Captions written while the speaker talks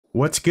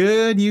What's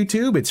good,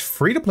 YouTube? It's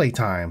free to play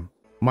time.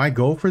 My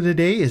goal for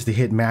today is to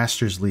hit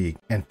Masters League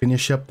and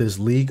finish up this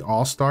League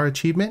All-Star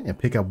achievement and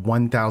pick up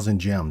 1,000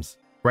 gems.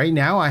 Right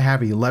now I have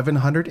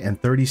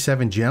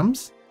 1,137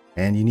 gems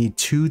and you need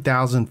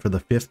 2,000 for the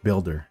 5th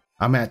builder.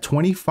 I'm at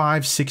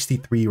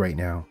 2563 right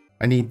now.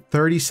 I need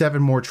 37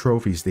 more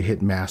trophies to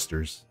hit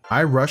Masters.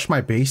 I rushed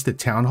my base to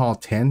Town Hall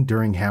 10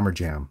 during Hammer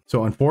Jam.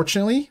 So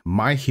unfortunately,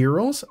 my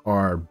heroes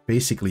are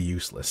basically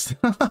useless.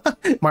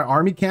 My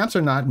army camps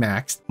are not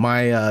maxed.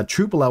 My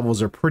troop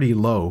levels are pretty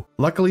low.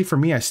 Luckily for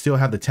me, I still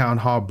have the Town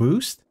Hall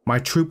boost. My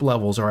troop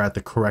levels are at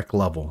the correct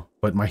level,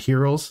 but my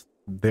heroes,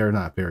 they're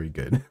not very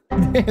good.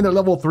 They're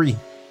level 3.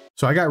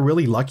 So I got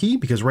really lucky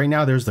because right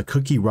now there's the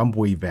Cookie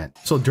Rumble event.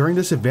 So during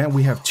this event,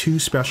 we have 2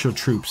 special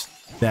troops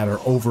that are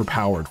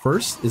overpowered.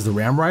 First is the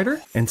Ram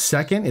Rider and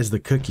second is the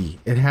Cookie.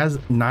 It has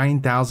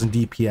 9,000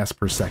 DPS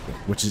per second,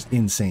 which is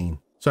insane.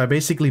 So I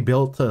basically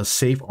built a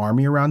safe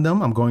army around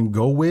them. I'm going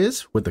Go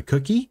Wiz with the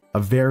Cookie,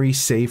 a very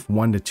safe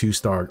 1 to 2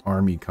 star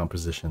army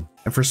composition.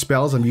 And for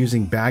spells, I'm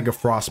using Bag of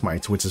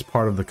Frostmites, which is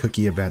part of the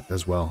Cookie event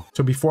as well.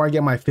 So before I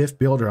get my 5th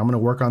builder, I'm going to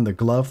work on the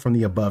Glove from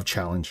the Above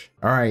challenge.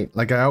 All right,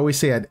 like I always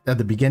say at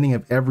the beginning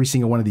of every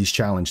single one of these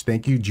challenges,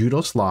 thank you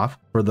Judo Sloth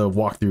for the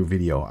walkthrough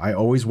video. I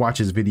always watch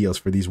his videos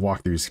for these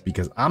walkthroughs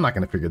because I'm not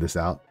going to figure this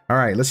out. All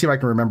right, let's see if I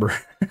can remember.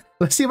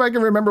 Let's see if I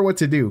can remember what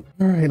to do.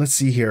 All right, let's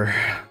see here.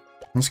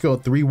 Let's go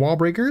 3 wall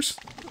breakers.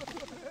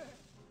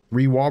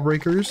 3 wall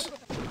breakers.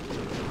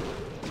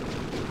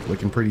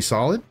 Looking pretty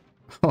solid.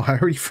 Oh, I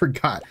already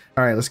forgot.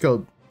 All right, let's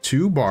go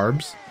 2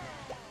 barbs,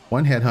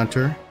 1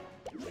 headhunter,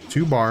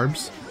 2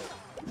 barbs,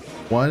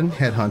 1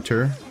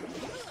 headhunter,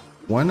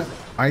 1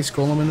 ice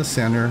golem in the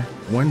center,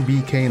 1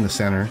 BK in the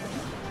center.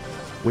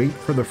 Wait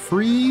for the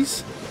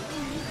freeze.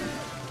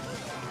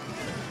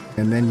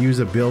 And then use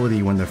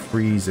ability when the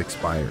freeze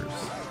expires,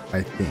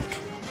 I think.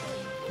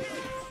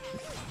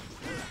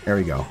 There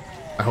we go.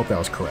 I hope that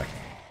was correct.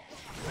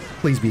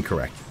 Please be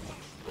correct.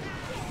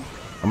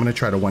 I'm going to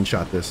try to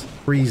one-shot this.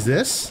 Freeze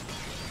this.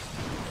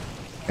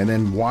 And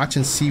then watch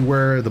and see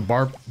where the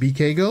bar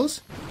BK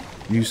goes.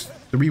 Use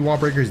 3 wall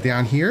breakers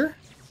down here.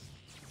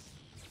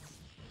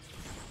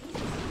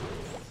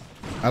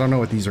 I don't know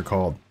what these are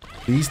called.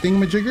 These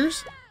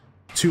thingamajiggers?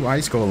 2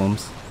 ice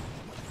golems.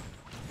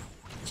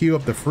 Queue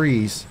up the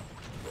freeze.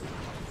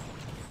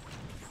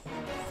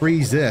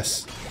 Freeze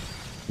this.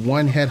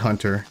 1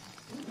 headhunter.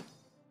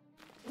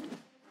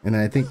 And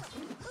then I think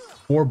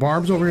 4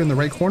 barbs over here in the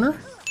right corner.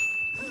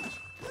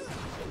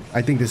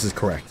 I think this is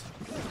correct.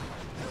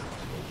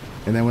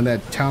 And then when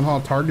that Town Hall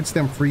targets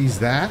them, freeze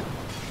that.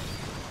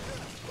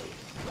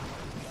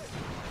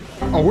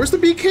 Oh, where's the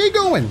BK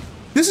going?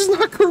 This is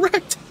not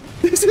correct.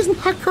 This is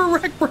not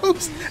correct,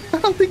 bros. I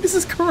don't think this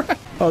is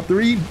correct. Oh,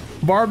 3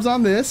 barbs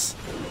on this.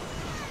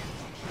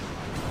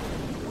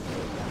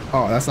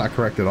 Oh, that's not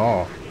correct at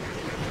all.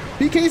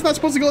 BK's not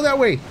supposed to go that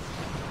way.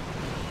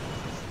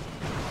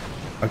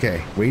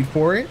 Okay, wait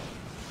for it.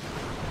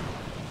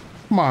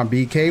 Come on,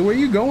 BK, where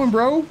you going,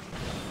 bro?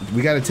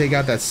 We got to take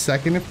out that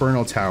 2nd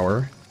Inferno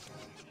Tower.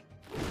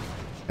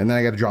 And then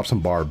I got to drop some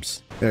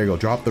barbs. There you go,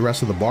 drop the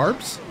rest of the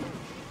barbs.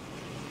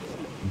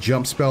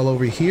 Jump spell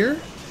over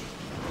here.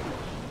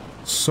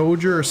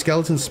 Soldier or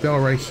skeleton spell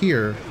right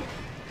here.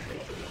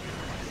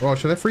 Oh,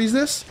 should I freeze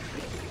this?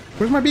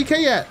 Where's my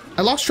BK at?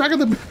 I lost track of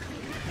the...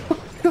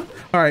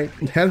 All right,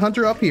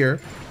 headhunter up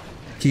here.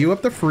 Queue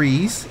up the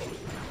freeze.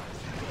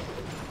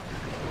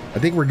 I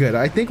think we're good.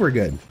 I think we're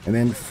good. And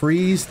then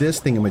freeze this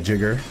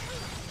thingamajigger.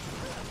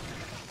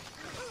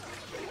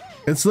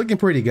 It's looking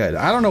pretty good.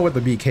 I don't know what the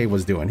BK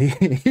was doing.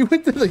 He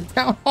went to the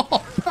Town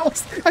Hall.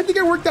 I think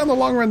it worked out in the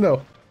long run,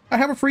 though. I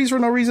have a freeze for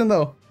no reason,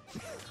 though.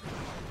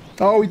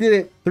 Oh, we did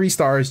it. 3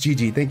 stars.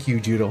 GG. Thank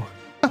you, Judo.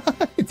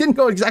 It didn't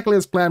go exactly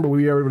as planned, but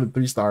we were able to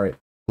 3-star it.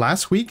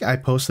 Last week, I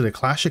posted a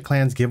Clash of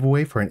Clans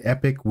giveaway for an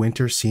epic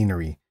winter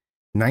scenery.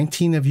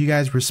 19 of you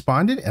guys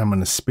responded, and I'm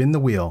going to spin the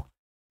wheel.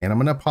 And I'm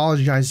going to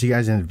apologize to you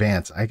guys in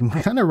advance. I'm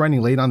kind of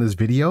running late on this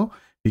video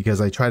because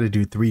I try to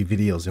do 3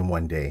 videos in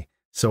one day.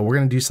 So we're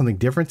going to do something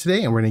different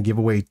today and we're going to give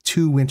away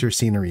 2 winter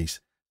sceneries.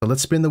 So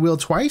let's spin the wheel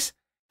twice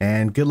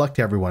and good luck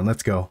to everyone.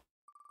 Let's go.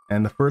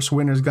 And the first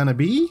winner is going to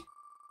be...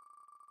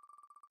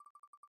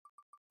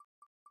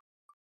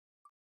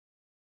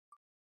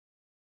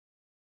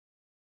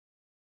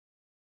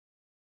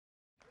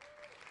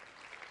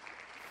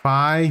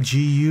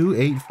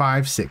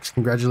 GU856.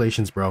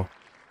 Congratulations, bro. I'm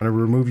going to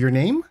remove your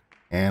name.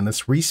 And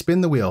let's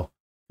respin the wheel.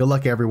 Good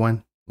luck,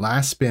 everyone.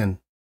 Last spin.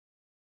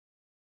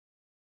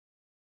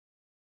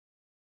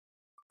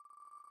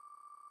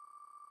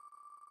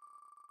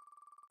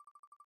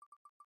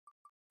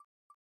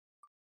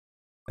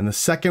 And the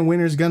second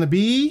winner is going to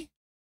be...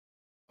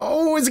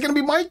 Oh, is it going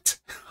to be Mike?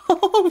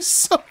 Oh,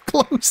 so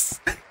close.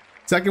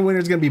 Second winner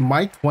is going to be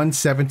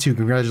Mike172.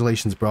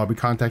 Congratulations, bro. I'll be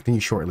contacting you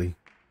shortly.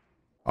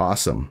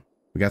 Awesome.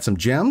 We got some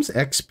gems,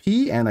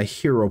 XP, and a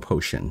hero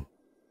potion.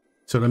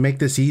 So to make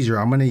this easier,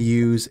 I'm going to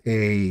use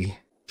a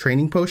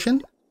training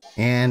potion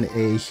and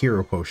a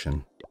hero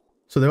potion.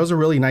 So there was a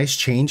really nice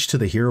change to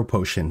the hero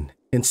potion.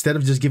 Instead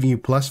of just giving you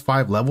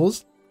 +5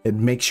 levels, it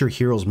makes your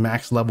heroes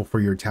max level for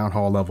your town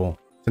hall level.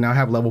 So now I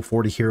have level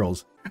 40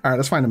 heroes. All right,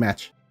 let's find a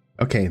match.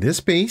 Okay, this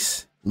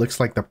base looks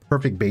like the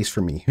perfect base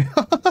for me.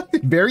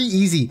 Very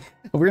easy.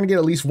 We're gonna get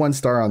at least 1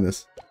 star on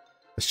this.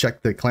 Let's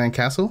check the clan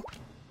castle.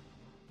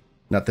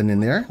 Nothing in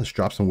there. Let's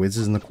drop some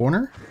whizzes in the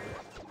corner.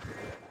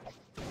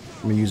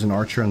 I'm gonna use an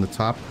archer on the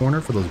top corner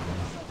for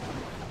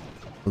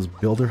those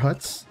builder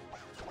huts.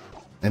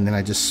 And then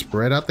I just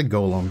spread out the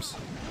golems.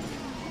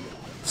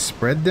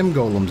 Spread them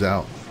golems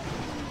out.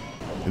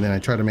 And then I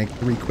try to make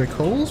 3 quick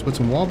holes with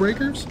some wall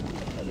breakers.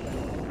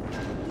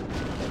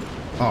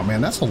 Oh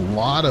man, that's a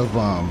lot of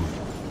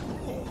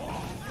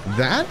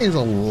that is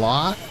a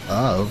lot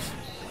of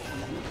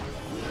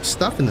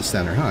stuff in the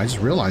center, huh? I just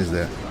realized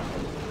that.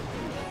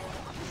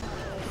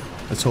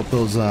 Let's hope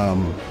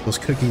those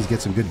cookies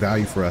get some good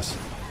value for us.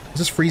 Let's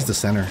just freeze the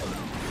center.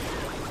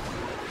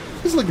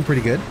 This is looking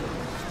pretty good.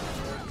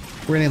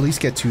 We're gonna at least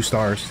get 2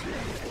 stars.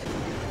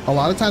 A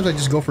lot of times I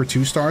just go for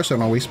 2 stars so I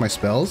don't waste my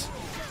spells.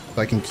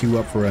 So I can queue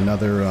up for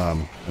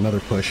another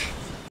push.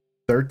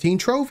 13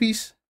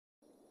 trophies.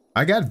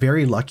 I got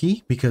very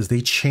lucky because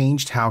they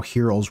changed how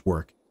heroes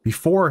work.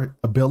 Before,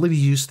 ability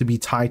used to be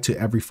tied to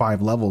every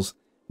 5 levels.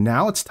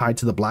 Now it's tied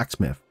to the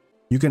blacksmith.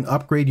 You can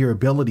upgrade your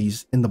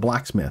abilities in the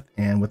blacksmith.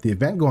 And with the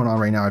event going on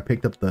right now, I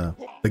picked up the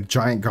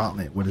giant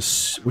gauntlet, which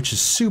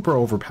is super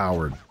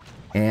overpowered.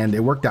 And it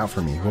worked out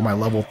for me with my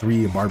level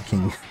 3 Barb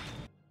King.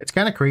 It's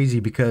kind of crazy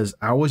because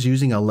I was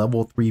using a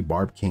level 3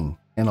 Barb King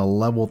and a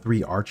level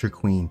 3 Archer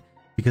Queen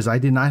because I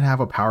did not have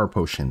a power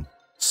potion.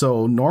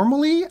 So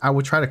normally I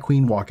would try to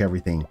queen walk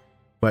everything,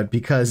 but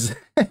because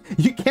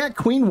you can't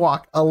queen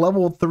walk a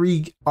level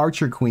 3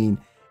 Archer Queen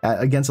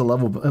against a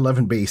level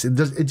 11 base,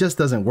 it just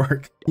doesn't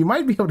work. You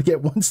might be able to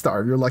get 1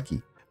 star if you're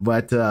lucky,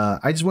 but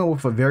I just went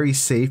with a very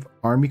safe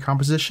army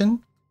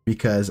composition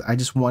because I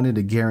just wanted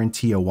to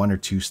guarantee a 1 or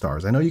 2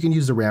 stars. I know you can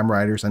use the Ram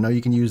Riders, I know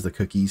you can use the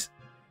cookies,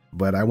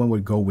 but I went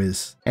with Go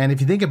Wiz. And if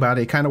you think about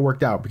it, it kind of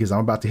worked out because I'm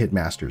about to hit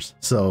Masters.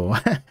 So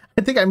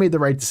I think I made the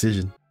right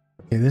decision.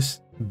 Okay,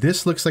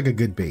 this looks like a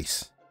good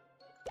base.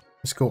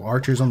 Let's go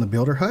archers on the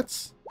builder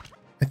huts.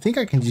 I think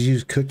I can just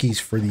use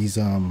cookies for these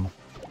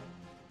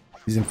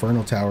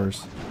infernal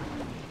towers.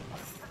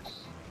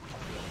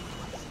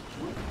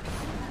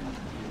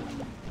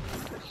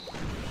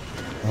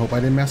 I hope I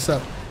didn't mess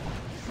up.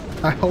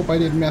 I hope I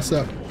didn't mess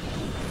up.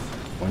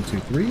 1, 2,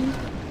 3.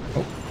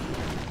 Oh,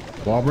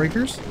 wall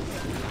breakers.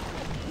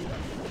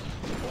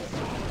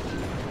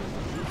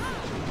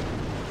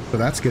 So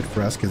that's good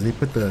for us because they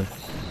put the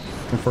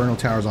infernal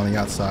towers on the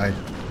outside.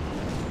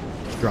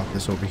 Let's drop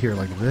this over here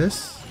like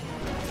this.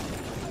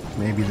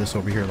 Maybe this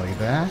over here like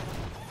that.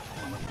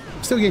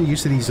 I'm still getting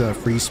used to these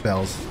freeze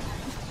spells.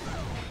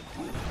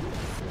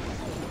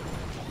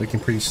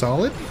 Looking pretty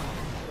solid.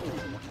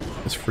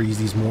 Let's freeze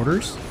these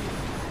mortars.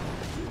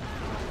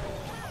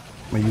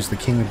 I'm gonna use the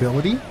king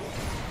ability.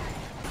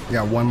 We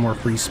got 1 more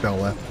freeze spell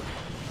left.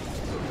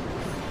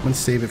 I'm gonna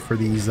save it for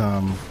these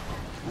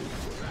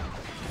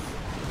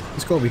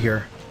let's go over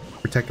here.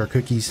 Protect our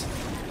cookies.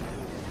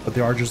 Put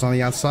the archers on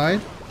the outside.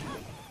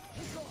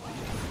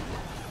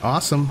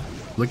 Awesome.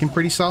 Looking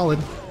pretty solid.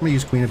 I'm gonna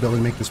use queen ability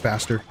to make this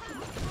faster.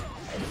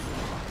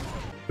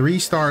 3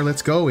 star,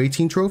 let's go.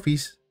 18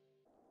 trophies.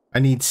 I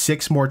need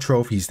 6 more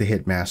trophies to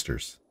hit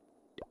Masters.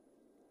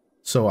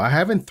 So I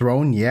haven't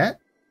thrown yet,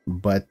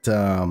 but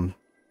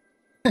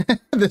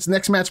this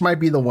next match might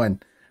be the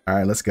one. All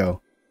right, let's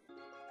go.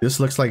 This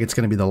looks like it's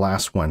gonna be the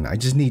last one. I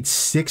just need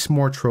 6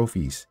 more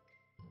trophies.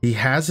 He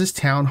has his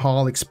town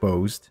hall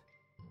exposed.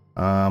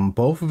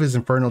 Both of his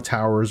infernal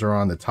towers are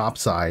on the top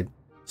side.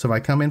 So if I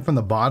come in from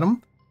the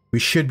bottom, we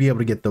should be able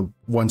to get the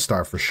 1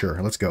 star for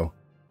sure. Let's go.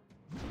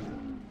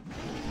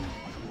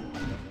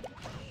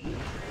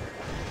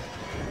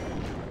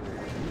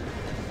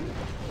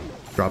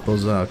 Drop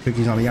those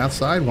cookies on the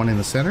outside, 1 in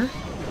the center.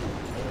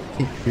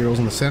 Keep heroes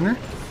in the center.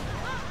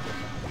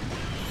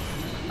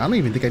 I don't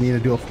even think I need to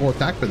do a full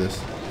attack for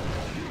this.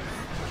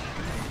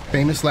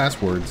 Famous last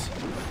words.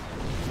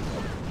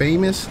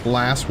 Famous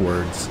last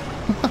words.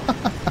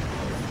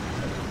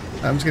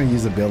 I'm just going to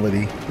use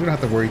ability. We don't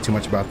have to worry too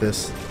much about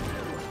this.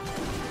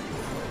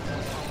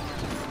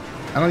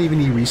 I don't even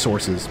need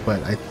resources,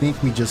 but I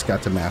think we just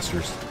got to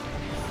Masters.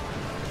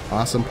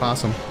 Awesome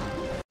possum.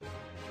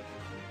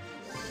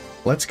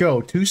 Let's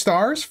go. 2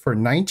 stars for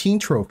 19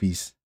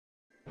 trophies.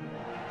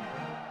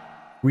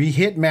 We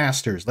hit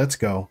Masters. Let's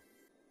go.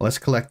 Let's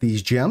collect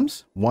these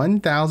gems.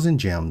 1,000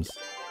 gems.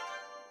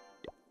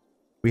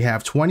 We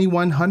have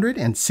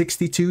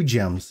 2,162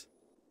 gems.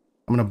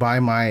 I'm going to buy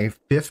my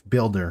 5th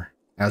builder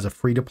as a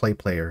free-to-play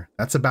player.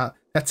 That's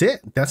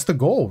it. That's the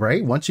goal,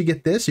 right? Once you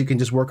get this, you can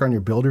just work on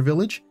your builder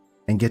village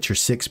and get your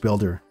 6th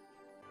builder.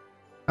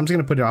 I'm just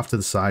going to put it off to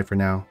the side for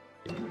now.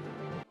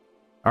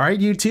 All right,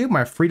 YouTube,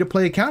 my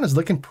free-to-play account is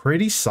looking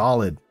pretty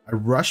solid. I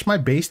rushed my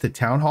base to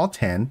Town Hall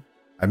 10.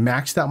 I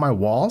maxed out my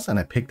walls and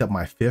I picked up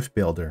my 5th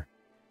builder.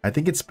 I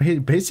think it's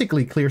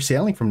basically clear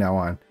sailing from now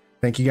on.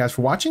 Thank you guys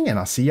for watching, and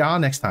I'll see y'all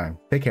next time.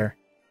 Take care.